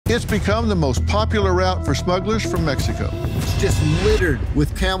It's become the most popular route for smugglers from Mexico. It's just littered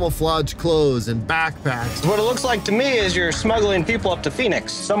with camouflage clothes and backpacks. What it looks like to me is you're smuggling people up to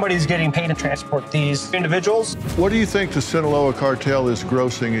Phoenix. Somebody's getting paid to transport these individuals. What do you think the Sinaloa cartel is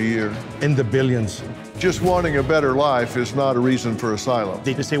grossing a year? In the billions. Just wanting a better life is not a reason for asylum.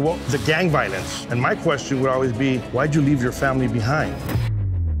 They can say, well, the gang violence. And my question would always be, why'd you leave your family behind?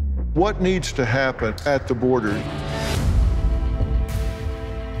 What needs to happen at the border?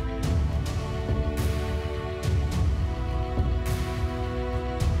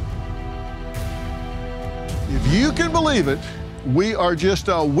 If you can believe it, we are just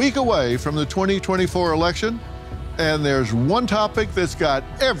a week away from the 2024 election, and there's one topic that's got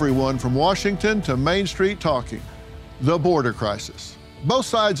everyone from Washington to Main Street talking: the border crisis. Both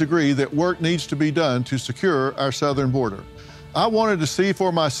sides agree that work needs to be done to secure our southern border. I wanted to see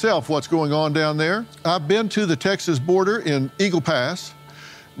for myself what's going on down there. I've been to the Texas border in Eagle Pass.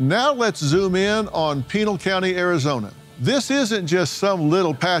 Now let's zoom in on Pinal County, Arizona. This isn't just some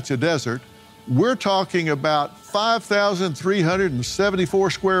little patch of desert. We're talking about 5,374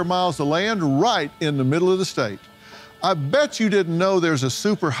 square miles of land right in the middle of the state. I bet you didn't know there's a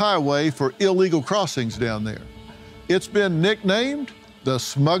super highway for illegal crossings down there. It's been nicknamed the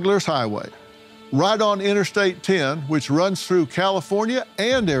Smuggler's Highway, right on Interstate 10, which runs through California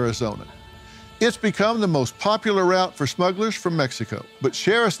and Arizona. It's become the most popular route for smugglers from Mexico. But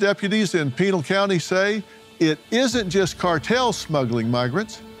sheriff's deputies in Pinal County say it isn't just cartels smuggling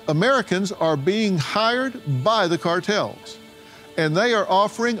migrants. Americans are being hired by the cartels, and they are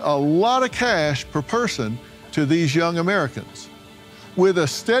offering a lot of cash per person to these young Americans. With a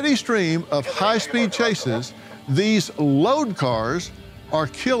steady stream of high-speed chases, these load cars are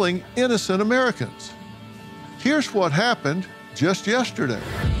killing innocent Americans. Here's what happened just yesterday.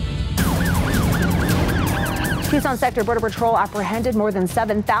 Tucson Sector Border Patrol apprehended more than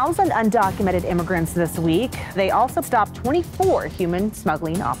 7,000 undocumented immigrants this week. They also stopped 24 human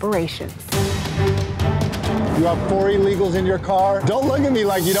smuggling operations. You have 4 illegals in your car? Don't look at me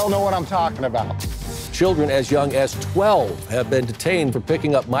like you don't know what I'm talking about. Children as young as 12 have been detained for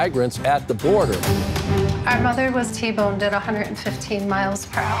picking up migrants at the border. Our mother was T-boned at 115 miles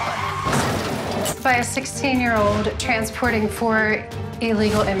per hour by a 16-year-old transporting 4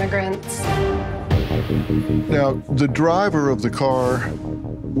 illegal immigrants. Now, the driver of the car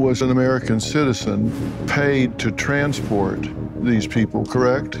was an American citizen paid to transport these people,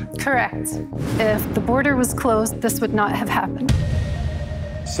 correct? Correct. If the border was closed, this would not have happened.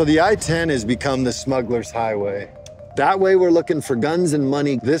 So the I-10 has become the smuggler's highway. That way we're looking for guns and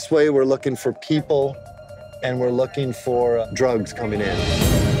money. This way we're looking for people, and we're looking for drugs coming in.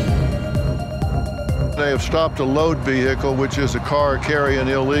 They have stopped a load vehicle, which is a car carrying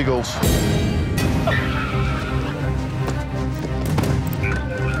illegals.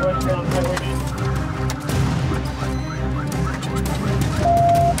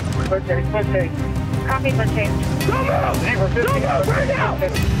 Copy,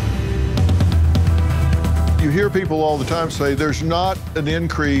 You hear people all the time say there's not an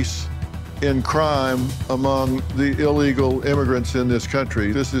increase in crime among the illegal immigrants in this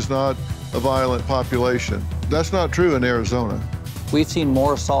country. This is not a violent population. That's not true in Arizona. We've seen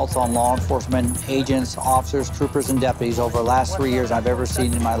more assaults on law enforcement agents, officers, troopers, and deputies over the last 3 years I've ever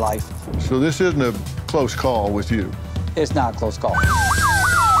seen in my life. So this isn't a close call with you? It's not a close call.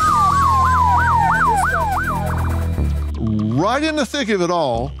 Right in the thick of it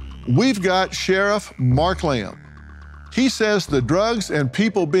all, we've got Sheriff Mark Lamb. He says the drugs and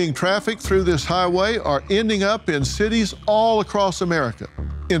people being trafficked through this highway are ending up in cities all across America.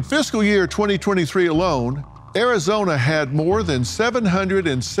 In fiscal year 2023 alone, Arizona had more than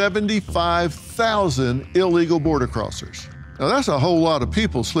 775,000 illegal border crossers. Now that's a whole lot of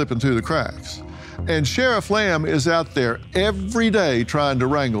people slipping through the cracks. And Sheriff Lamb is out there every day trying to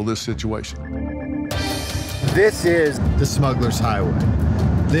wrangle this situation. This is the smuggler's highway.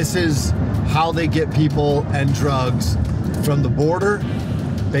 This is how they get people and drugs from the border,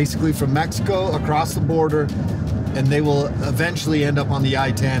 basically from Mexico across the border, and they will eventually end up on the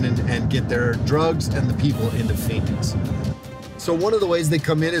I-10 and get their drugs and the people into Phoenix. So one of the ways they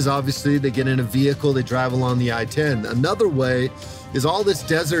come in is obviously they get in a vehicle, they drive along the I-10. Another way is all this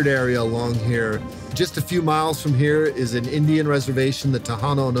desert area along here. Just a few miles from here is an Indian reservation, the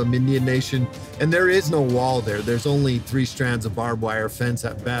Tohono Indian Nation, and there is no wall there. There's only 3 strands of barbed wire fence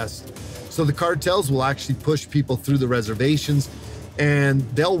at best. So the cartels will actually push people through the reservations, and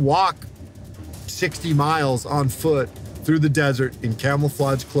they'll walk 60 miles on foot through the desert in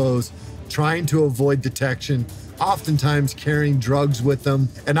camouflage clothes, trying to avoid detection, oftentimes carrying drugs with them.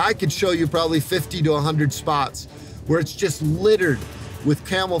 And I could show you probably 50 to 100 spots where it's just littered with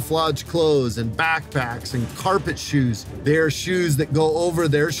camouflage clothes and backpacks and carpet shoes. They are shoes that go over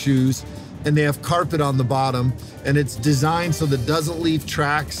their shoes, and they have carpet on the bottom, and it's designed so that it doesn't leave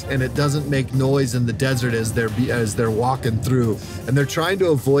tracks and it doesn't make noise in the desert as they're walking through. And they're trying to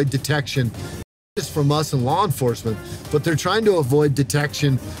avoid detection, not just from us and law enforcement, but they're trying to avoid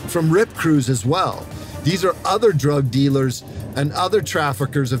detection from RIP crews as well. These are other drug dealers and other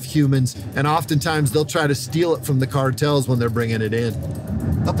traffickers of humans, and oftentimes they'll try to steal it from the cartels when they're bringing it in.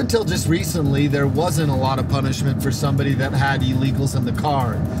 Up until just recently, there wasn't a lot of punishment for somebody that had illegals in the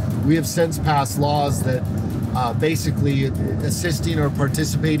car. We have since passed laws that basically assisting or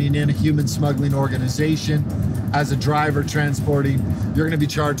participating in a human smuggling organization as a driver transporting, you're going to be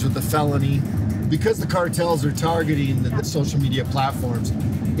charged with a felony. Because the cartels are targeting the social media platforms,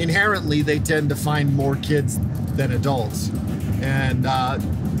 inherently they tend to find more kids than adults. And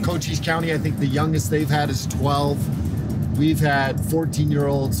Cochise County, I think the youngest they've had is 12. We've had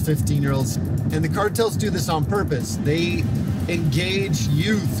 14-year-olds, 15-year-olds, and the cartels do this on purpose. They engage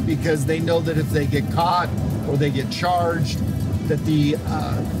youth because they know that if they get caught or they get charged, that the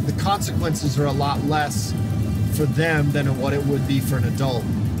consequences are a lot less for them than what it would be for an adult.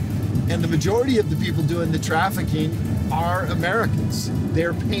 And the majority of the people doing the trafficking are Americans.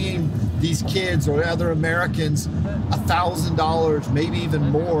 They're paying these kids or other Americans $1,000, maybe even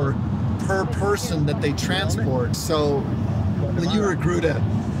more, per person that they transport. So when you recruit a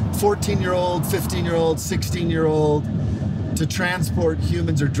 14-year-old, 15-year-old, 16-year-old to transport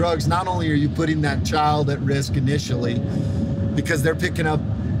humans or drugs, not only are you putting that child at risk initially, because they're picking up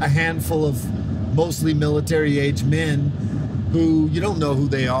a handful of mostly military-age men who you don't know who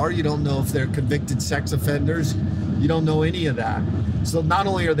they are, you don't know if they're convicted sex offenders, you don't know any of that. So not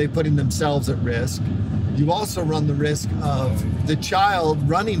only are they putting themselves at risk, you also run the risk of the child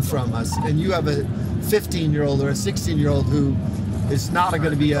running from us, and you have a 15-year-old or a 16-year-old who is not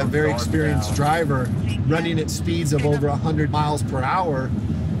going to be a very experienced driver running at speeds of over 100 miles per hour.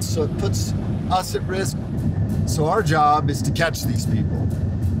 So it puts us at risk. So our job is to catch these people.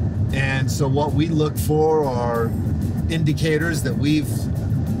 And so what we look for are indicators that we've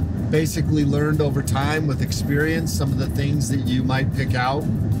basically learned over time with experience, some of the things that you might pick out,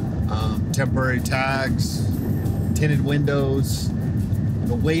 temporary tags, tinted windows,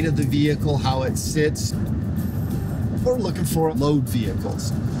 the weight of the vehicle, how it sits. We're looking for load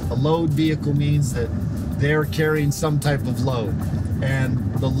vehicles. A load vehicle means that they're carrying some type of load,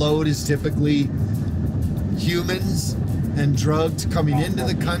 and the load is typically humans and drugs coming into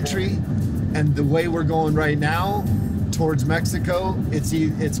the country. And the way we're going right now towards Mexico, it's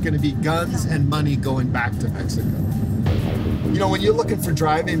going to be guns and money going back to Mexico. You know, when you're looking for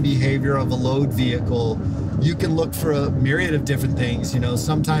driving behavior of a load vehicle, you can look for a myriad of different things. You know,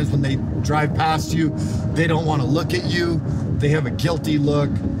 sometimes when they drive past you, they don't want to look at you. They have a guilty look.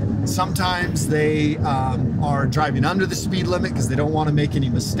 Sometimes they are driving under the speed limit because they don't want to make any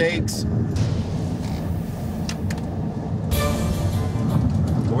mistakes.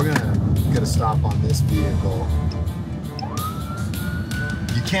 We're gonna get a stop on this vehicle.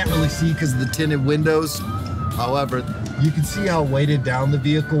 You can't really see because of the tinted windows. However, you can see how weighted down the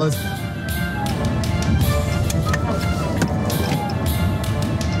vehicle is.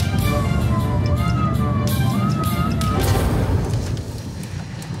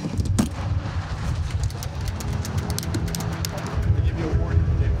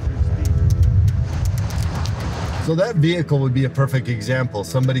 So that vehicle would be a perfect example.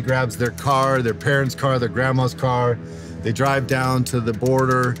 Somebody grabs their car, their parents' car, their grandma's car, they drive down to the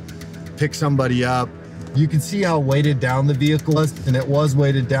border, pick somebody up. You can see how weighted down the vehicle was, and it was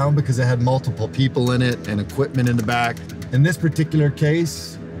weighted down because it had multiple people in it and equipment in the back. In this particular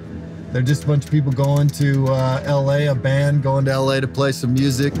case, they're just a bunch of people going to LA, a band going to LA to play some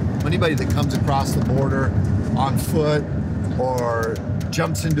music. Anybody that comes across the border on foot or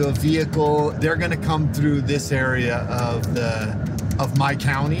jumps into a vehicle, they're gonna come through this area of my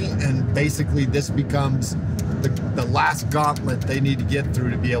county, and basically this becomes the last gauntlet they need to get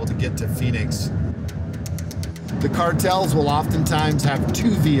through to be able to get to Phoenix. The cartels will oftentimes have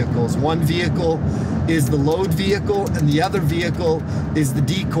two vehicles. One vehicle is the load vehicle, and the other vehicle is the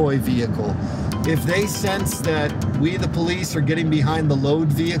decoy vehicle. If they sense that we, the police, are getting behind the load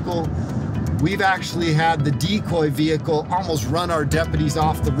vehicle, we've actually had the decoy vehicle almost run our deputies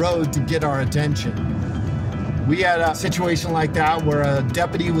off the road to get our attention. We had a situation like that where a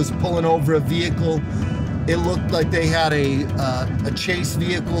deputy was pulling over a vehicle. It looked like they had a chase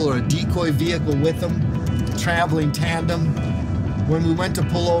vehicle or a decoy vehicle with them, traveling tandem. When we went to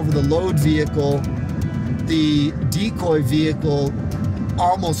pull over the load vehicle, the decoy vehicle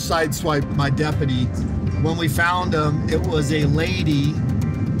almost sideswiped my deputy When we found them, it was a lady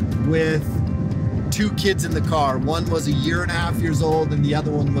with 2 kids in the car. One was 1.5 years old and the other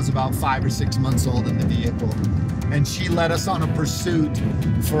one was about 5 or 6 months old in the vehicle. And she led us on a pursuit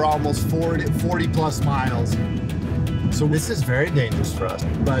for almost 40 plus miles. So this is very dangerous for us,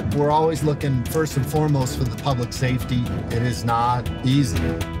 but we're always looking first and foremost for the public safety. It is not easy.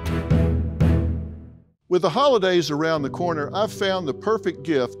 With the holidays around the corner, I've found the perfect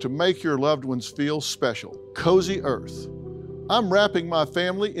gift to make your loved ones feel special: Cozy Earth. I'm wrapping my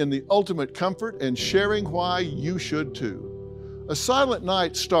family in the ultimate comfort and sharing why you should too. A silent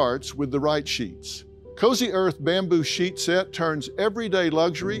night starts with the right sheets. Cozy Earth bamboo sheet set turns everyday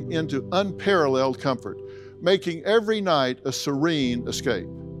luxury into unparalleled comfort, making every night a serene escape.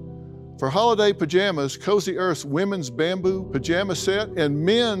 For holiday pajamas, Cozy Earth's women's bamboo pajama set and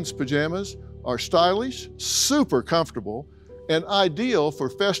men's pajamas are stylish, super comfortable, and ideal for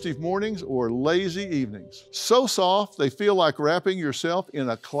festive mornings or lazy evenings. So soft, they feel like wrapping yourself in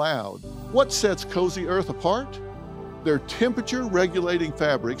a cloud. What sets Cozy Earth apart? Their temperature-regulating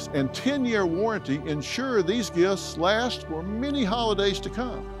fabrics and 10-year warranty ensure these gifts last for many holidays to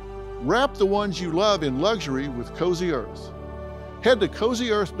come. Wrap the ones you love in luxury with Cozy Earth. Head to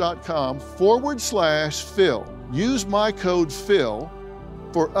cozyearth.com/Phil. Use my code PHIL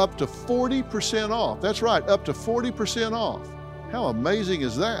for up to 40% off. That's right, up to 40% off. How amazing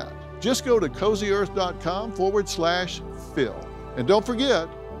is that? Just go to cozyearth.com/Phil. And don't forget,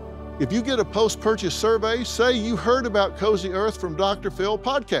 if you get a post-purchase survey, say you heard about Cozy Earth from Dr. Phil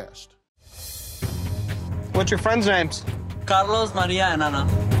podcast. What's your friends' names? Carlos, Maria, and Ana.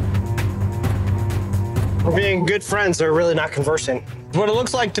 We're being good friends, they're really not conversing. What it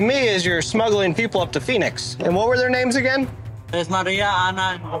looks like to me is you're smuggling people up to Phoenix. And what were their names again? It's Maria,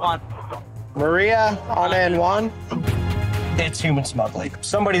 Ana, and Juan. Maria, Ana, and Juan? It's human smuggling.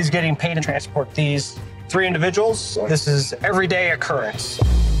 Somebody's getting paid to transport these 3 individuals. This is everyday occurrence.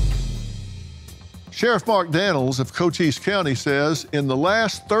 Sheriff Mark Daniels of Cochise County says in the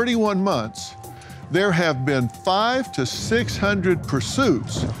last 31 months, there have been 500 to 600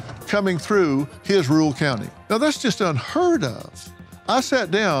 pursuits coming through his rural county. Now that's just unheard of. I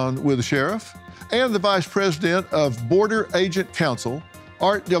sat down with the sheriff and the Vice President of Border Agent Council,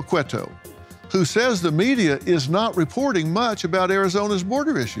 Art Del Cueto, who says the media is not reporting much about Arizona's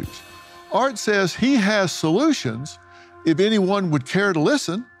border issues. Art says he has solutions if anyone would care to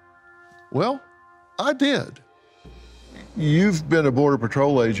listen. Well, I did. You've been a Border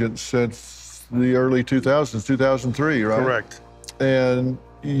Patrol agent since the early 2000s, 2003, right? Correct. And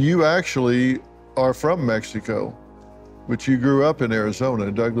you actually are from Mexico, but you grew up in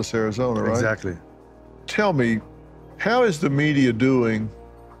Arizona, Douglas, Arizona, right? Exactly. Tell me, how is the media doing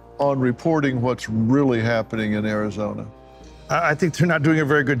on reporting what's really happening in Arizona? I think they're not doing a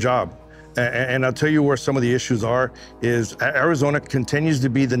very good job. And I'll tell you where some of the issues are, is Arizona continues to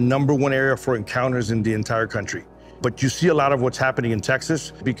be the #1 area for encounters in the entire country. But you see a lot of what's happening in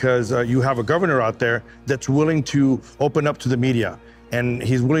Texas because you have a governor out there that's willing to open up to the media. And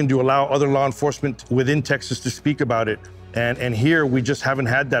he's willing to allow other law enforcement within Texas to speak about it. And here, we just haven't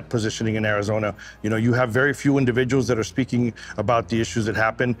had that positioning in Arizona. You know, you have very few individuals that are speaking about the issues that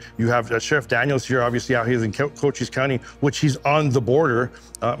happen. You have Sheriff Daniels here, obviously out here in Cochise County, which he's on the border.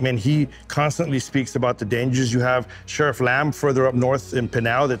 And he constantly speaks about the dangers. You have Sheriff Lamb further up north in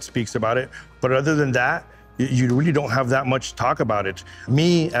Pinal that speaks about it. But other than that, you really don't have that much talk about it.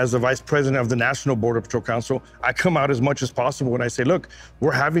 Me, as the Vice President of the National Border Patrol Council, I come out as much as possible and I say, look,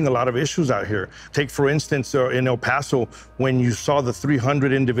 we're having a lot of issues out here. Take, for instance, in El Paso, when you saw the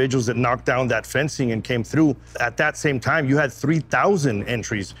 300 individuals that knocked down that fencing and came through, at that same time, you had 3,000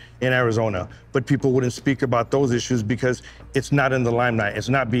 entries in Arizona. But people wouldn't speak about those issues because it's not in the limelight, it's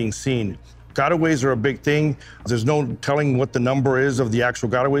not being seen. Gotaways are a big thing. There's no telling what the number is of the actual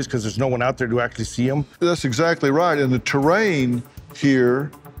gotaways because there's no one out there to actually see them. That's exactly right. And the terrain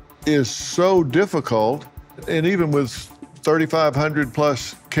here is so difficult. And even with 3,500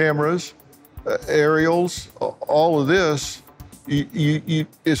 plus cameras, aerials, all of this,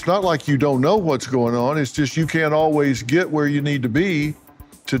 it's not like you don't know what's going on. It's just you can't always get where you need to be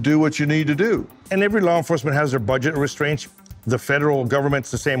to do what you need to do. And every law enforcement has their budget restraints. The federal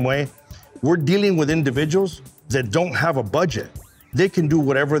government's the same way. We're dealing with individuals that don't have a budget. They can do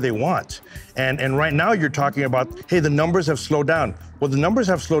whatever they want. And right now you're talking about, hey, the numbers have slowed down. Well, the numbers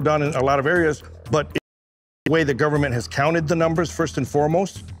have slowed down in a lot of areas, but the way the government has counted the numbers, first and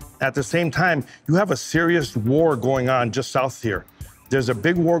foremost. At the same time, you have a serious war going on just south here. There's a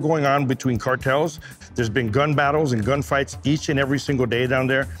big war going on between cartels. There's been gun battles and gunfights each and every single day down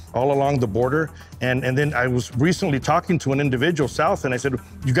there, all along the border. And then I was recently talking to an individual south, and I said,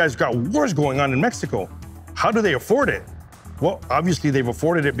 you guys got wars going on in Mexico. How do they afford it? Well, obviously they've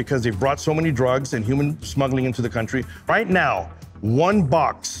afforded it because they've brought so many drugs and human smuggling into the country. Right now, one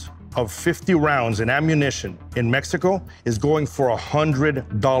box of 50 rounds and ammunition in Mexico is going for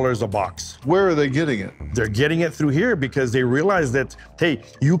 $100 a box. Where are they getting it? They're getting it through here because they realize that, hey,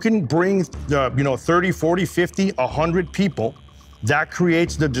 you can bring 30, 40, 50, 100 people. That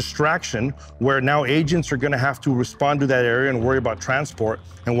creates the distraction where now agents are gonna have to respond to that area and worry about transport.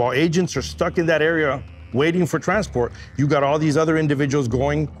 And while agents are stuck in that area waiting for transport, you got all these other individuals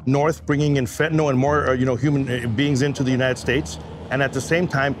going north, bringing in fentanyl and more human beings into the United States. And at the same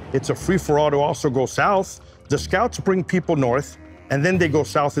time, it's a free-for-all to also go south. The scouts bring people north, and then they go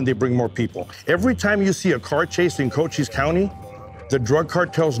south and they bring more people. Every time you see a car chase in Cochise County, the drug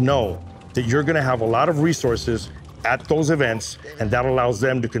cartels know that you're gonna have a lot of resources at those events, and that allows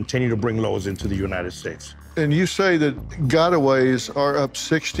them to continue to bring loads into the United States. And you say that gotaways are up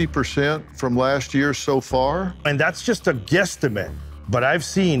 60% from last year so far? And that's just a guesstimate, but I've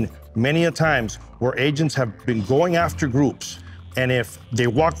seen many a times where agents have been going after groups, and if they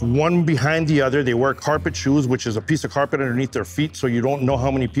walk one behind the other, they wear carpet shoes, which is a piece of carpet underneath their feet, so you don't know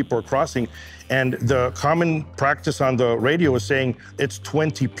how many people are crossing. And the common practice on the radio is saying it's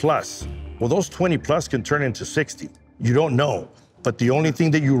 20 plus. Well, those 20 plus can turn into 60. You don't know. But the only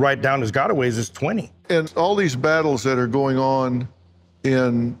thing that you write down as gotaways is 20. And all these battles that are going on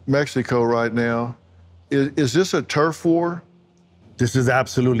in Mexico right now, is this a turf war? This is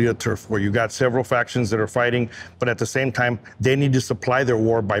absolutely a turf war. You got several factions that are fighting, but at the same time, they need to supply their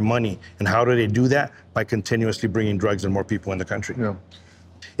war by money. And how do they do that? By continuously bringing drugs and more people in the country. Yeah.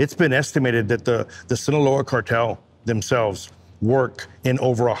 It's been estimated that the Sinaloa cartel themselves work in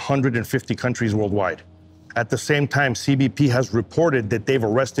over 150 countries worldwide. At the same time, CBP has reported that they've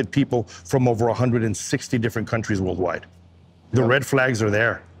arrested people from over 160 different countries worldwide. The red flags are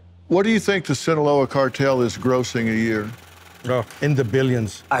there. What do you think the Sinaloa cartel is grossing a year? In the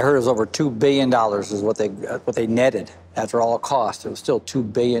billions. I heard it was over $2 billion is what they netted after all costs. It was still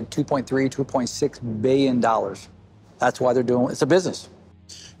 $2 billion, $2.3, $2.6 billion. That's why they're doing it. It's a business.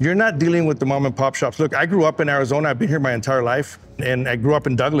 You're not dealing with the mom and pop shops. Look, I grew up in Arizona. I've been here my entire life, and I grew up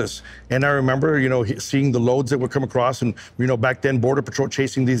in Douglas. And I remember, seeing the loads that would come across, and back then, Border Patrol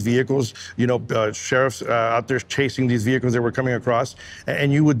chasing these vehicles, sheriffs out there chasing these vehicles that were coming across.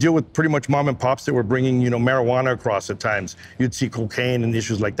 And you would deal with pretty much mom and pops that were bringing, marijuana across at times. You'd see cocaine and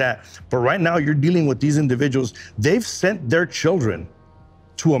issues like that. But right now, you're dealing with these individuals. They've sent their children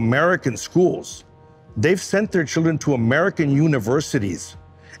to American schools. They've sent their children to American universities.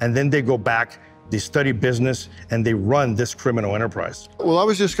 And then they go back, they study business, and they run this criminal enterprise. Well, I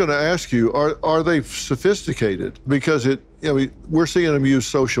was just going to ask you, are they sophisticated? Because we're seeing them use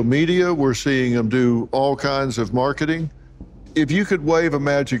social media, we're seeing them do all kinds of marketing. If you could wave a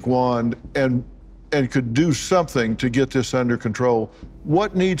magic wand and could do something to get this under control,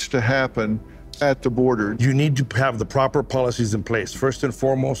 what needs to happen at the border? You need to have the proper policies in place. First and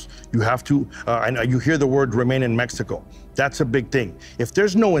foremost, you have to, you hear the word remain in Mexico. That's a big thing. If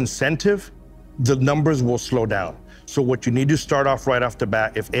there's no incentive, the numbers will slow down. So what you need to start off right off the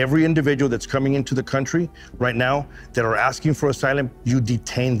bat, if every individual that's coming into the country right now that are asking for asylum, you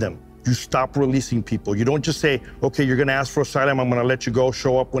detain them. You stop releasing people. You don't just say, okay, you're gonna ask for asylum, I'm gonna let you go,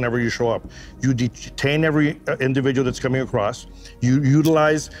 show up whenever you show up. You detain every individual that's coming across. You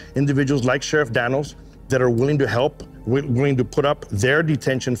utilize individuals like Sheriff Daniels that are willing to help, willing to put up their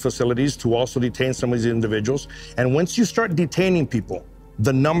detention facilities to also detain some of these individuals. And once you start detaining people,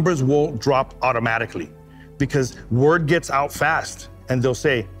 the numbers will drop automatically because word gets out fast and they'll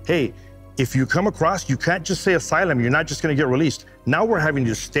say, hey, if you come across, you can't just say asylum, you're not just gonna get released. Now we're having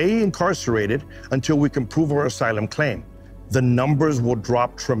to stay incarcerated until we can prove our asylum claim. The numbers will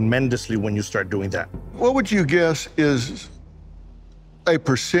drop tremendously when you start doing that. What would you guess is a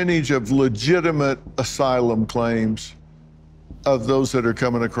percentage of legitimate asylum claims of those that are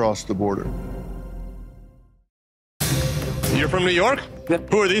coming across the border? You're from New York? Yeah.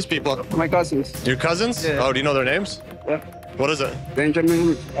 Who are these people? My cousins. Your cousins? Yeah. Oh, do you know their names? Yeah. What is it?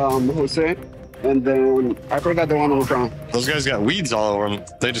 Benjamin, Jose, and then I forgot the one who's from. Those guys got weeds all over them.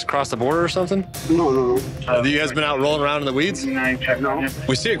 They just crossed the border or something? No. Have you guys been out rolling around in the weeds? No.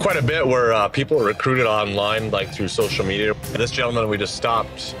 We see it quite a bit where people are recruited online, like through social media. This gentleman we just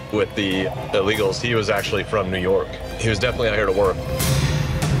stopped with the illegals, he was actually from New York. He was definitely out here to work.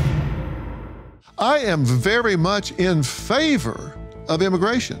 I am very much in favor of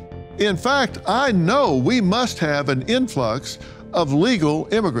immigration. In fact, I know we must have an influx of legal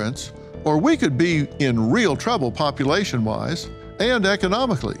immigrants, or we could be in real trouble population-wise and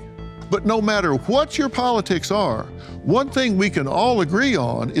economically. But no matter what your politics are, one thing we can all agree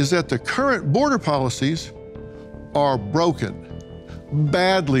on is that the current border policies are broken,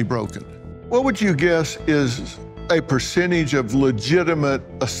 badly broken. What would you guess is a percentage of legitimate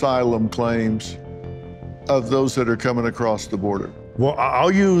asylum claims of those that are coming across the border? Well,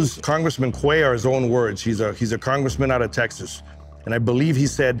 I'll use Congressman Cuellar's own words. He's a congressman out of Texas. And I believe he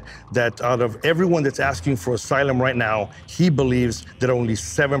said that out of everyone that's asking for asylum right now, he believes that only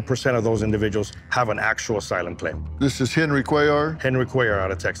 7% of those individuals have an actual asylum claim. This is Henry Cuellar? Henry Cuellar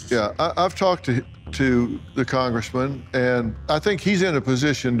out of Texas. Yeah, I've talked to the congressman, and I think he's in a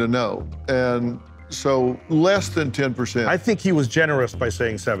position to know. And so less than 10%. I think he was generous by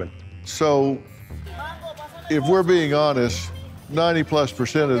saying 7. So if we're being honest,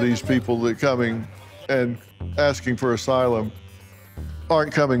 90+% of these people that are coming and asking for asylum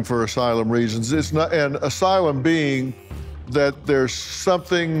aren't coming for asylum reasons. It's not, and asylum being that there's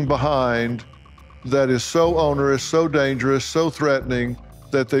something behind that is so onerous, so dangerous, so threatening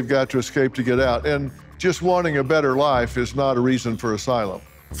that they've got to escape to get out. And just wanting a better life is not a reason for asylum.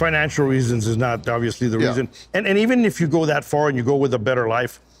 Financial reasons is not obviously the reason. And even if you go that far and you go with a better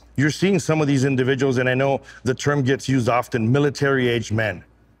life, you're seeing some of these individuals, and I know the term gets used often, military-aged men.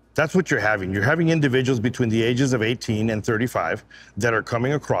 That's what you're having. You're having individuals between the ages of 18 and 35 that are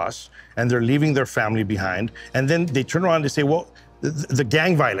coming across, and they're leaving their family behind. And then they turn around and they say, well, the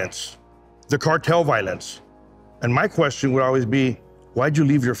gang violence, the cartel violence. And my question would always be, why'd you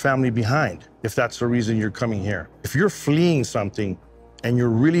leave your family behind if that's the reason you're coming here? If you're fleeing something and you're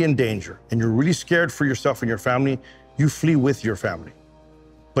really in danger and you're really scared for yourself and your family, you flee with your family.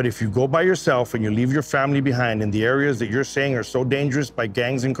 But if you go by yourself and you leave your family behind in the areas that you're saying are so dangerous by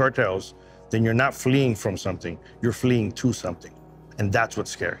gangs and cartels, then you're not fleeing from something, you're fleeing to something. And that's what's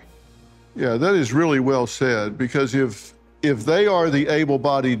scary. Yeah, that is really well said, because if they are the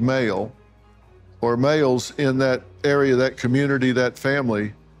able-bodied male or males in that area, that community, that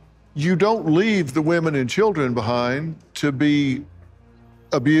family, you don't leave the women and children behind to be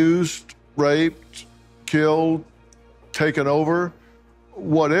abused, raped, killed, taken over,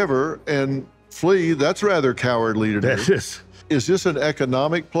 whatever, and flee. That's rather cowardly to do. That is. Is this an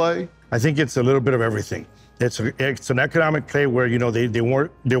economic play? I think it's a little bit of everything. It's an economic play where, you know, they want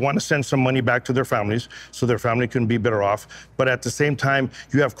to send some money back to their families so their family can be better off. But at the same time,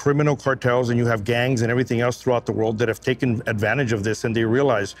 you have criminal cartels and you have gangs and everything else throughout the world that have taken advantage of this, and they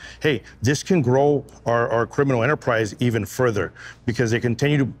realize, hey, this can grow our criminal enterprise even further, because they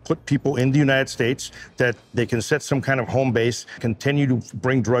continue to put people in the United States that they can set some kind of home base, continue to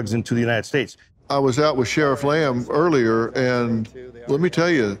bring drugs into the United States. I was out with Sheriff Lamb earlier, and let me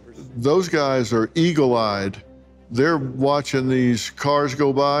tell you, those guys are eagle-eyed. They're watching these cars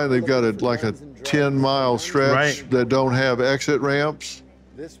go by, and they've got like a 10-mile stretch that don't have exit ramps.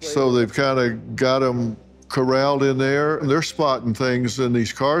 So they've kind of got them corralled in there, and they're spotting things in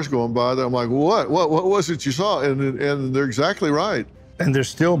these cars going by that I'm like, what was it you saw? And they're exactly right. And they're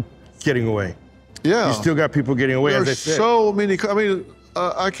still getting away. Yeah. You still got people getting away, as I There's said. so many, I mean,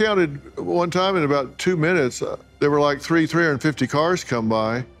 I counted one time in about 2 minutes, there were like 350 cars come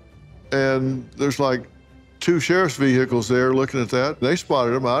by, and there's like 2 sheriff's vehicles there looking at that. They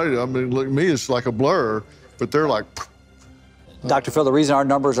spotted them. I mean, look, to me, it's like a blur, but they're like. Dr. Phil, the reason our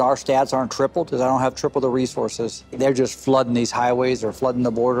numbers, our stats aren't tripled is I don't have triple the resources. They're just flooding these highways, they're flooding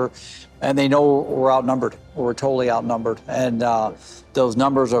the border, and they know we're outnumbered. We're totally outnumbered. And those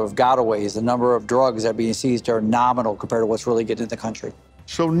numbers of gotaways, the number of drugs that are being seized are nominal compared to what's really getting into the country.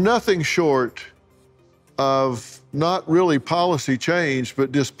 So nothing short of not really policy change,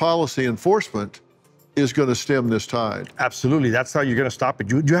 but just policy enforcement is going to stem this tide. Absolutely, that's how you're going to stop it.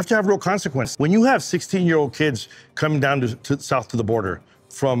 You have to have real consequence. When you have 16-year-old kids coming down to south to the border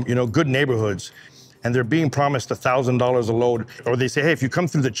from, you know, good neighborhoods, and they're being promised $1,000 a load, or they say, hey, if you come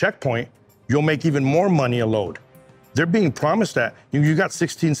through the checkpoint, you'll make even more money a load. They're being promised that. You got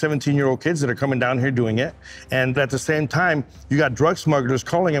 16, 17-year-old kids that are coming down here doing it, and at the same time, you got drug smugglers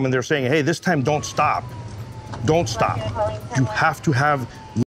calling them, and they're saying, hey, this time don't stop. Don't stop. You have to have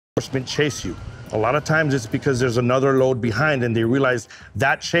law enforcement chase you. A lot of times it's because there's another load behind, and they realize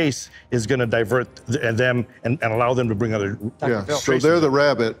that chase is going to divert them and allow them to bring other. Yeah, so they're the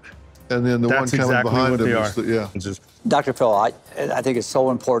rabbit, and then the one coming behind them is the, yeah. Dr. Phil, I think it's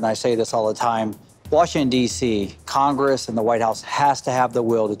so important. I say this all the time. Washington, D.C., Congress and the White House has to have the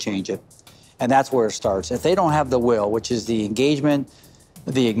will to change it. And that's where it starts. If they don't have the will, which is the engagement,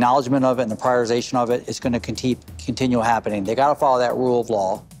 the acknowledgement of it and the prioritization of it, it's going to continue happening. They got to follow that rule of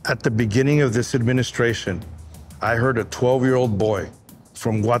law. At the beginning of this administration, I heard a 12-year-old boy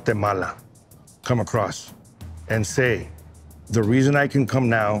from Guatemala come across and say, the reason I can come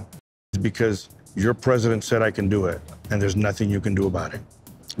now is because your president said I can do it, and there's nothing you can do about it.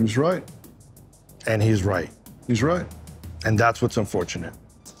 He's right. And he's right. He's right. And that's what's unfortunate.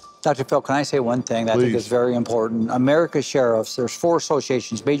 Dr. Phil, can I say one thing that I think is very important? America's sheriffs, there's 4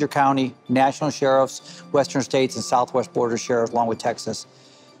 associations, Major County, National Sheriffs, Western States, and Southwest Border Sheriffs, along with Texas.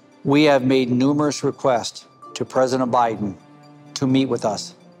 We have made numerous requests to President Biden to meet with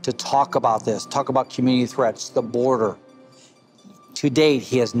us, to talk about this, talk about community threats, the border. To date,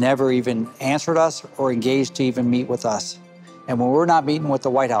 he has never even answered us or engaged to even meet with us. And when we're not meeting with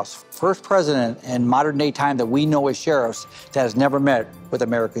the White House, first president in modern day time that we know as sheriffs that has never met with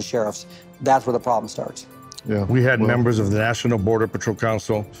America's sheriffs, that's where the problem starts. Yeah. We had members of the National Border Patrol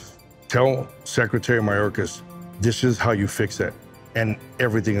Council tell Secretary Mayorkas, this is how you fix it. And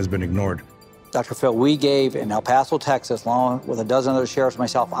everything has been ignored. Dr. Phil, we gave in El Paso, Texas, along with a dozen other sheriffs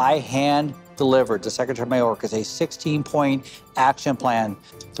myself, I hand-delivered to Secretary Mayorkas a 16-point action plan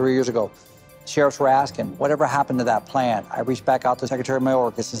 3 years ago. Sheriffs were asking, whatever happened to that plan? I reached back out to Secretary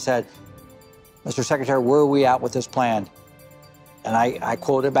Mayorkas and said, Mr. Secretary, where are we at with this plan? And I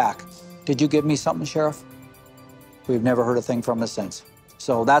quoted back, did you give me something, Sheriff? We've never heard a thing from us since.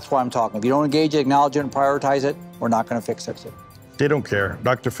 So that's why I'm talking. If you don't engage it, acknowledge it, and prioritize it, we're not going to fix it. They don't care.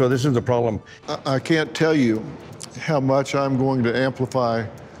 Dr. Phil, this is the problem. I can't tell you how much I'm going to amplify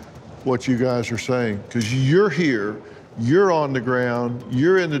what you guys are saying, because you're here, you're on the ground,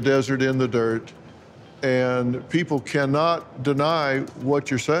 you're in the desert, in the dirt, and people cannot deny what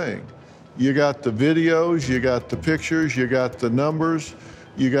you're saying. You got the videos, you got the pictures, you got the numbers,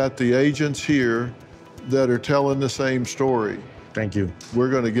 you got the agents here that are telling the same story. Thank you. We're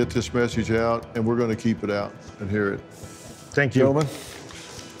going to get this message out, and we're going to keep it out and hear it. Thank you. Gentlemen,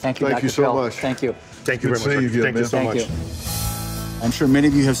 thank you, thank you so much. Thank you. Thank you Good very much. seeing you Thank you so much. I'm sure many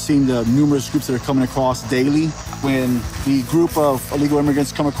of you have seen the numerous groups that are coming across daily. When the group of illegal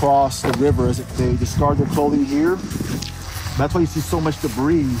immigrants come across the rivers, they discard their clothing here. That's why you see so much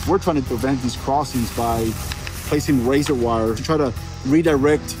debris. We're trying to prevent these crossings by placing razor wire to try to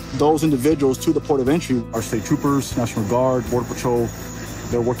redirect those individuals to the port of entry. Our state troopers, National Guard, Border Patrol,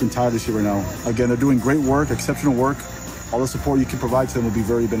 they're working tirelessly right now. Again, they're doing great work, exceptional work. All the support you can provide to them will be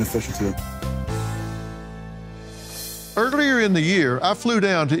very beneficial to them. Earlier in the year, I flew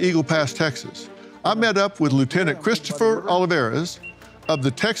down to Eagle Pass, Texas. I met up with Lieutenant Christopher Olivares of the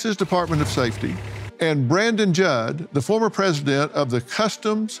Texas Department of Safety and Brandon Judd, the former president of the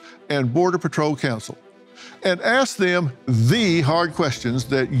Customs and Border Patrol Council, and asked them the hard questions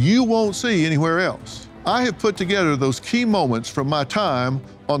that you won't see anywhere else. I have put together those key moments from my time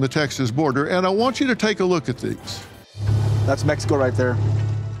on the Texas border, and I want you to take a look at these. That's Mexico right there.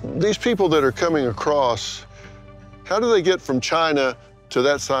 These people that are coming across, how do they get from China to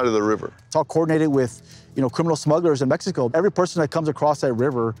that side of the river? It's all coordinated with, criminal smugglers in Mexico. Every person that comes across that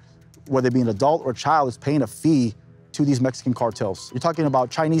river, whether it be an adult or a child, is paying a fee to these Mexican cartels. You're talking about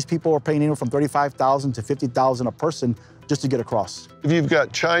Chinese people are paying anywhere from $35,000 to $50,000 a person just to get across. If you've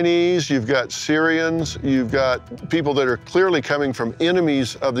got Chinese, you've got Syrians, you've got people that are clearly coming from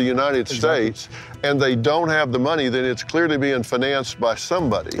enemies of the United States, and they don't have the money, then it's clearly being financed by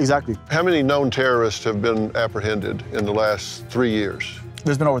somebody. Exactly. How many known terrorists have been apprehended in the last 3 years?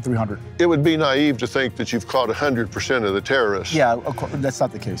 There's been over 300. It would be naive to think that you've caught 100% of the terrorists. Yeah, of course, that's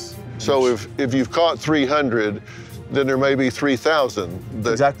not the case. So if you've caught 300, then there may be 3,000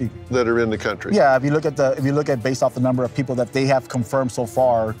 that are in the country. Yeah, if you look at based off the number of people that they have confirmed so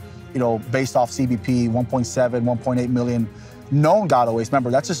far, based off CBP, 1.7, 1.8 million known gotaways. Remember,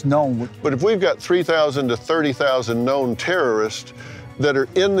 that's just known. But if we've got 3,000 to 30,000 known terrorists that are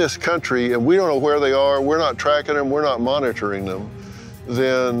in this country and we don't know where they are, we're not tracking them, we're not monitoring them,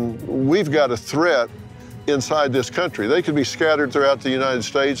 then we've got a threat inside this country. They could be scattered throughout the United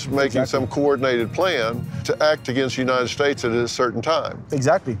States, making some coordinated plan to act against the United States at a certain time.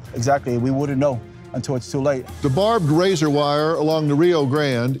 Exactly. We wouldn't know until it's too late. The barbed razor wire along the Rio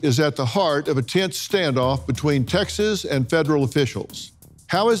Grande is at the heart of a tense standoff between Texas and federal officials.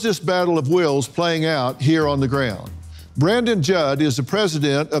 How is this battle of wills playing out here on the ground? Brandon Judd is the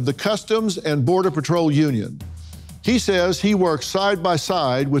president of the Customs and Border Patrol Union. He says he works side by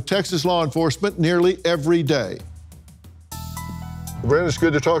side with Texas law enforcement nearly every day. Brandon, it's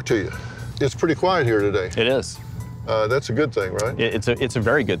good to talk to you. It's pretty quiet here today. It is. That's a good thing, right? It's a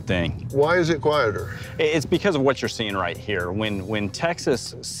very good thing. Why is it quieter? It's because of what you're seeing right here. When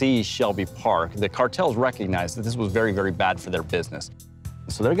Texas sees Shelby Park, the cartels recognize that this was very, very bad for their business.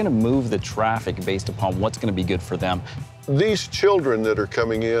 So they're going to move the traffic based upon what's going to be good for them. These children that are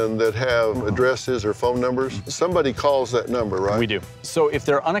coming in that have addresses or phone numbers, somebody calls that number, right? We do. So if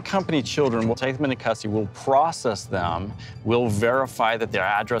they're unaccompanied children, we'll take them into custody, we'll process them, we'll verify that their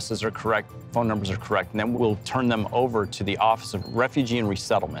addresses are correct, phone numbers are correct, and then we'll turn them over to the Office of Refugee and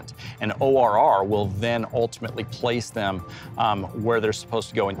Resettlement. And ORR will then ultimately place them where they're supposed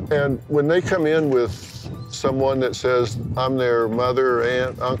to go. And when they come in with someone that says, I'm their mother,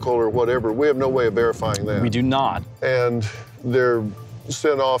 aunt, uncle, or whatever, we have no way of verifying that. We do not. And they're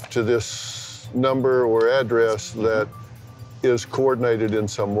sent off to this number or address that is coordinated in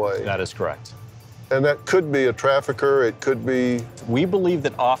some way. That is correct. And that could be a trafficker, it could be... We believe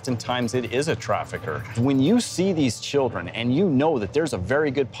that oftentimes it is a trafficker. When you see these children and you know that there's a very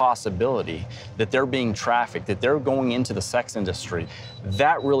good possibility that they're being trafficked, that they're going into the sex industry,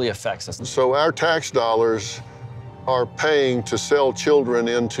 that really affects us. So our tax dollars are paying to sell children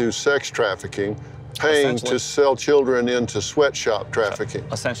into sex trafficking, paying to sell children into sweatshop trafficking.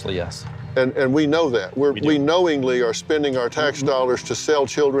 Essentially, yes. And we know that. We knowingly are spending our tax dollars to sell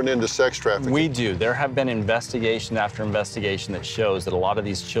children into sex trafficking. We do. There have been investigation after investigation that shows that a lot of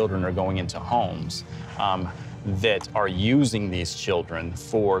these children are going into homes that are using these children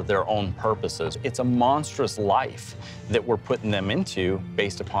for their own purposes. It's a monstrous life that we're putting them into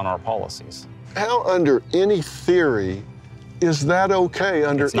based upon our policies. How, under any theory, is that okay?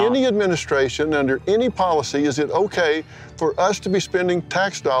 Under any administration, under any policy, is it okay for us to be spending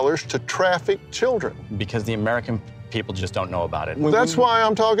tax dollars to traffic children? Because the American people just don't know about it. That's why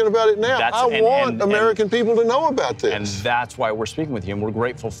I'm talking about it now. I want American people to know about this. And that's why we're speaking with you, and we're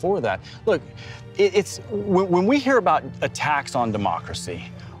grateful for that. Look, when we hear about attacks on democracy,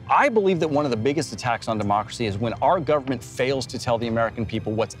 I believe that one of the biggest attacks on democracy is when our government fails to tell the American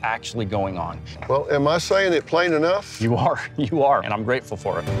people what's actually going on. Well, am I saying it plain enough? You are, and I'm grateful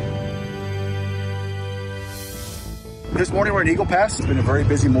for it. This morning we're in Eagle Pass. It's been a very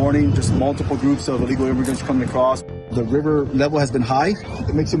busy morning, just multiple groups of illegal immigrants coming across. The river level has been high.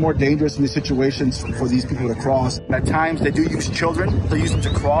 It makes it more dangerous in these situations for these people to cross. At times they do use children. They use them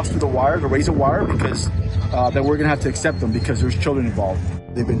to cross through the wire, the razor wire, because then we're gonna have to accept them because there's children involved.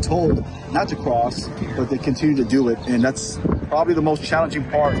 They've been told not to cross, but they continue to do it, and that's probably the most challenging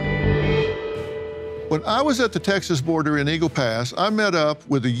part. When I was at the Texas border in Eagle Pass, I met up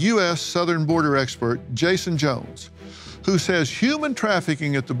with a U.S. southern border expert, Jason Jones, who says human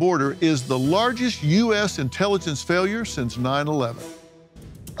trafficking at the border is the largest U.S. intelligence failure since 9/11.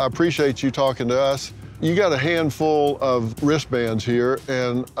 I appreciate you talking to us. You got a handful of wristbands here,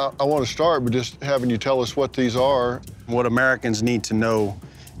 and I want to start with just having you tell us what these are. What Americans need to know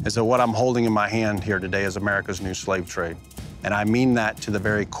is that what I'm holding in my hand here today is America's new slave trade. And I mean that to the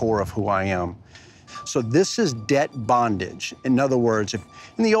very core of who I am. So this is debt bondage. In other words, if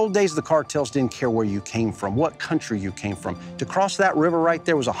in the old days, the cartels didn't care where you came from, what country you came from. To cross that river right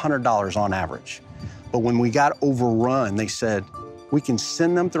there was $100 on average. But when we got overrun, they said, we can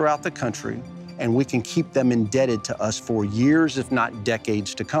send them throughout the country and we can keep them indebted to us for years, if not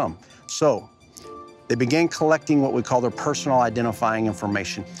decades to come. So they began collecting what we call their personal identifying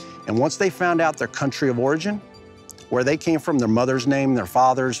information. And once they found out their country of origin, where they came from, their mother's name, their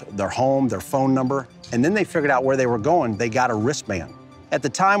father's, their home, their phone number, and then they figured out where they were going, they got a wristband. At the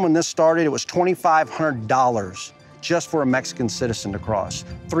time when this started, it was $2,500 just for a Mexican citizen to cross,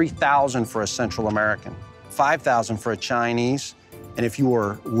 $3,000 for a Central American, $5,000 for a Chinese, and if you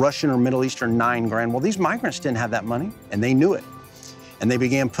were Russian or Middle Eastern, $9,000. Well, these migrants didn't have that money, and they knew it. And they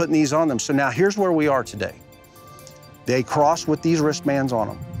began putting these on them. So now here's where we are today. They cross with these wristbands on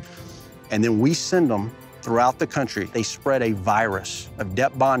them, and then we send them throughout the country. They spread a virus of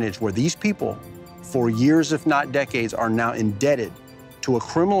debt bondage where these people, for years, if not decades, are now indebted to a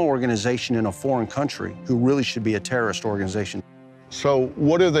criminal organization in a foreign country who really should be a terrorist organization. So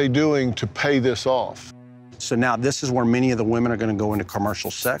what are they doing to pay this off? So now this is where many of the women are going to go into commercial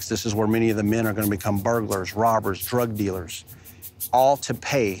sex. This is where many of the men are going to become burglars, robbers, drug dealers, all to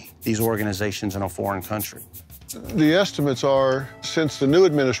pay these organizations in a foreign country. The estimates are, since the new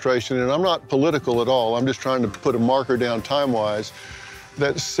administration, and I'm not political at all, I'm just trying to put a marker down time-wise,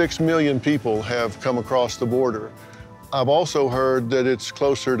 that 6 million people have come across the border. I've also heard that it's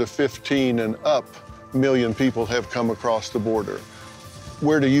closer to 15 and up million people have come across the border.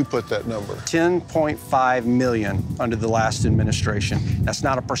 Where do you put that number? 10.5 million under the last administration. That's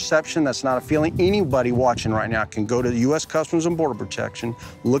not a perception, that's not a feeling. Anybody watching right now can go to the U.S. Customs and Border Protection,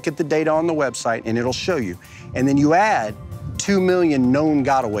 look at the data on the website, and it'll show you. And then you add 2 million known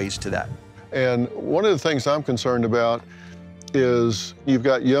gotaways to that. And one of the things I'm concerned about is you've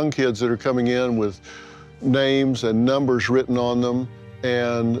got young kids that are coming in with names and numbers written on them,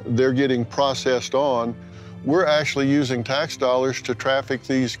 and they're getting processed on. we're actually using tax dollars to traffic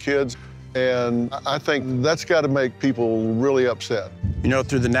these kids. And I think that's got to make people really upset. You know,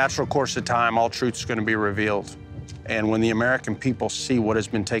 through the natural course of time, all truth's going to be revealed. And when the American people see what has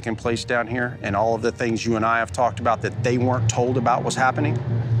been taking place down here and all of the things you and I have talked about that they weren't told about was happening,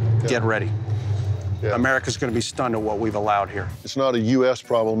 get ready. Yeah. America's going to be stunned at what we've allowed here. It's not a U.S.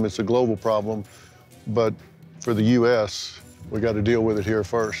 problem, it's a global problem. But for the U.S., we got to deal with it here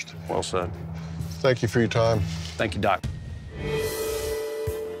first. Well said. Thank you for your time. Thank you, Doc.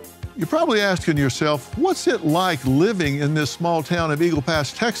 You're probably asking yourself, what's it like living in this small town of Eagle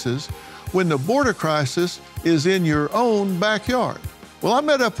Pass, Texas, when the border crisis is in your own backyard? Well, I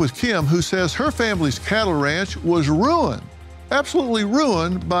met up with Kim, who says her family's cattle ranch was ruined, absolutely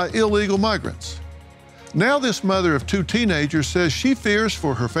ruined by illegal migrants. Now this mother of 2 teenagers says she fears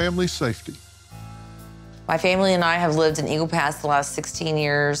for her family's safety. My family and I have lived in Eagle Pass the last 16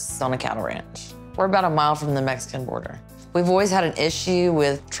 years on a cattle ranch. We're about a mile from the Mexican border. We've always had an issue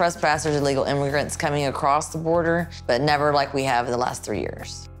with trespassers, illegal immigrants coming across the border, but never like we have in the last 3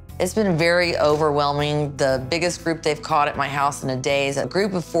 years. It's been very overwhelming. The biggest group they've caught at my house in a day is a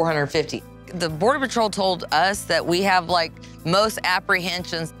group of 450. The Border Patrol told us that we have like most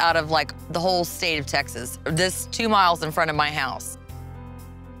apprehensions out of like the whole state of Texas. This 2 miles in front of my house.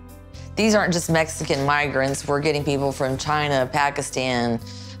 These aren't just Mexican migrants. We're getting people from China, Pakistan,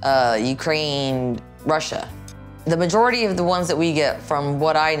 Ukraine, Russia. The majority of the ones that we get, from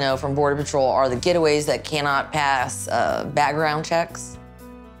what I know from Border Patrol, are the getaways that cannot pass background checks.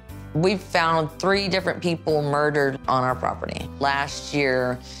 We've found 3 different people murdered on our property. Last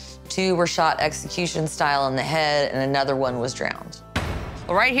year, 2 were shot execution style in the head and another one was drowned.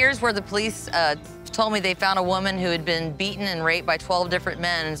 Well, right here's where the police told me they found a woman who had been beaten and raped by 12 different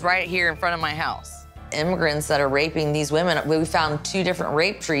men, and it's right here in front of my house. Immigrants that are raping these women, we found 2 different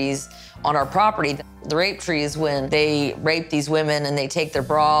rape trees on our property. The rape tree is when they rape these women and they take their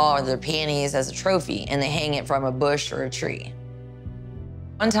bra or their panties as a trophy and they hang it from a bush or a tree.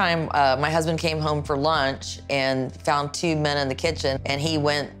 One time, my husband came home for lunch and found 2 men in the kitchen, and he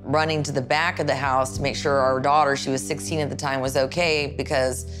went running to the back of the house to make sure our daughter, she was 16 at the time, was okay,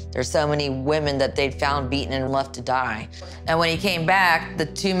 because there's so many women that they'd found beaten and left to die. And when he came back, the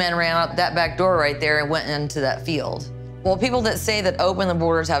 2 men ran out that back door right there and went into that field. Well, people that say that open the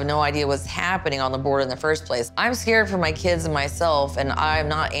borders have no idea what's happening on the border in the first place. I'm scared for my kids and myself, and I'm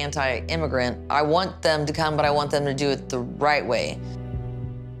not anti-immigrant. I want them to come, but I want them to do it the right way.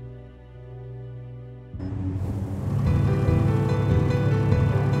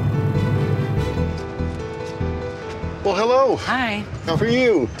 Well, hello. Hi. How are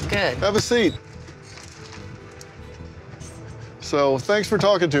you? Good. Have a seat. So, thanks for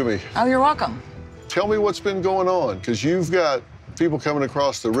talking to me. Oh, you're welcome. Tell me what's been going on, because you've got people coming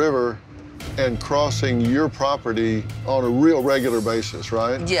across the river and crossing your property on a real regular basis,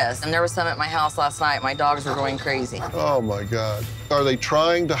 right? Yes, and there was some at my house last night. My dogs were going crazy. Oh, my God. Are they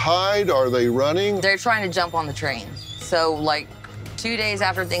trying to hide? Are they running? They're trying to jump on the train. So, like, 2 days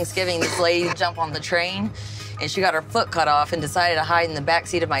after Thanksgiving, this lady jumped on the train, and she got her foot cut off and decided to hide in the back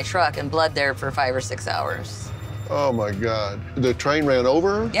seat of my truck and bled there for 5 or 6 hours. Oh, my God. The train ran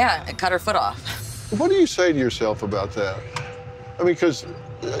over her? Yeah, it cut her foot off. What do you say to yourself about that? I mean, because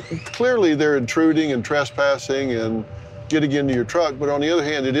clearly they're intruding and trespassing and getting into your truck, but on the other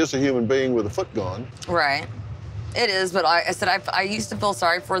hand, it is a human being with a foot gone. Right. It is, but I said I used to feel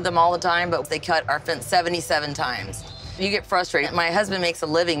sorry for them all the time, but they cut our fence 77 times. You get frustrated. My husband makes a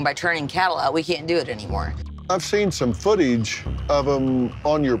living by turning cattle out. We can't do it anymore. I've seen some footage of them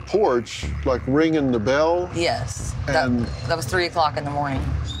on your porch, like ringing the bell. Yes, that was 3 o'clock in the morning.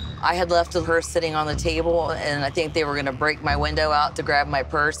 I had left her sitting on the table, and I think they were gonna break my window out to grab my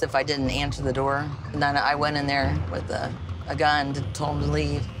purse if I didn't answer the door. And then I went in there with a gun to tell them to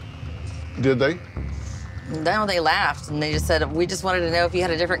leave. Did they? No, they laughed, and they just said, we just wanted to know if you had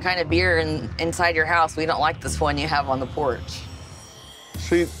a different kind of beer inside your house. We don't like this one you have on the porch.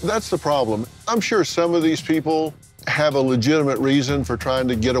 See, that's the problem. I'm sure some of these people have a legitimate reason for trying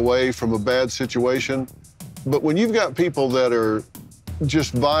to get away from a bad situation, but when you've got people that are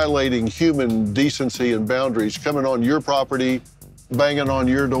just violating human decency and boundaries, coming on your property, banging on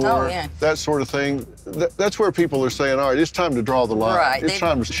your door, that sort of thing, that's where people are saying, all right, it's time to draw the line. Right. It's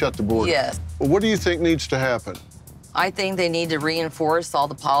time to shut the border. Yes. Well, what do you think needs to happen? I think they need to reinforce all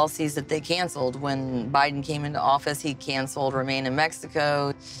the policies that they canceled. When Biden came into office, he canceled Remain in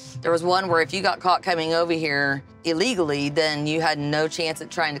Mexico. There was one where if you got caught coming over here illegally, then you had no chance at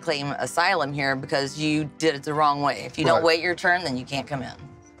trying to claim asylum here because you did it the wrong way. If you don't wait your turn, then you can't come in.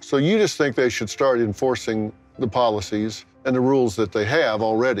 So you just think they should start enforcing the policies and the rules that they have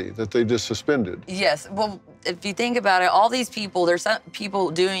already, that they just suspended? Yes, well, If you think about it, all these people, there's some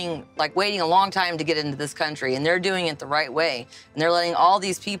people waiting a long time to get into this country, and they're doing it the right way. And they're letting all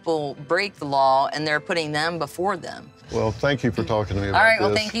these people break the law, and they're putting them before them. Well, thank you for talking to me about this. All right,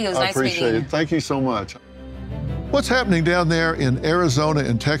 well, thank you. It was nice meeting you. I appreciate it. Thank you so much. What's happening down there in Arizona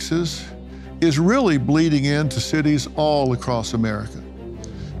and Texas is really bleeding into cities all across America.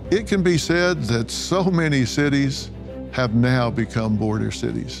 It can be said that so many cities have now become border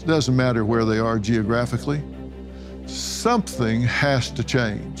cities. Doesn't matter where they are geographically. Something has to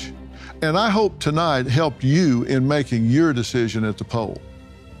change. And I hope tonight helped you in making your decision at the poll.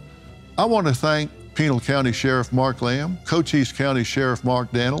 I want to thank Pinal County Sheriff Mark Lamb, Cochise County Sheriff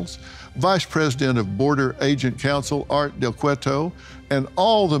Mark Daniels, Vice President of Border Agent Council Art Del Cueto, and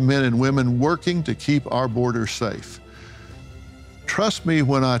all the men and women working to keep our borders safe. Trust me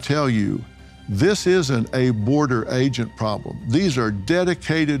when I tell you, this isn't a border agent problem. These are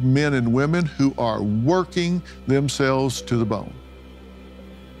dedicated men and women who are working themselves to the bone.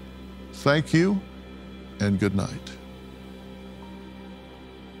 Thank you, and good night.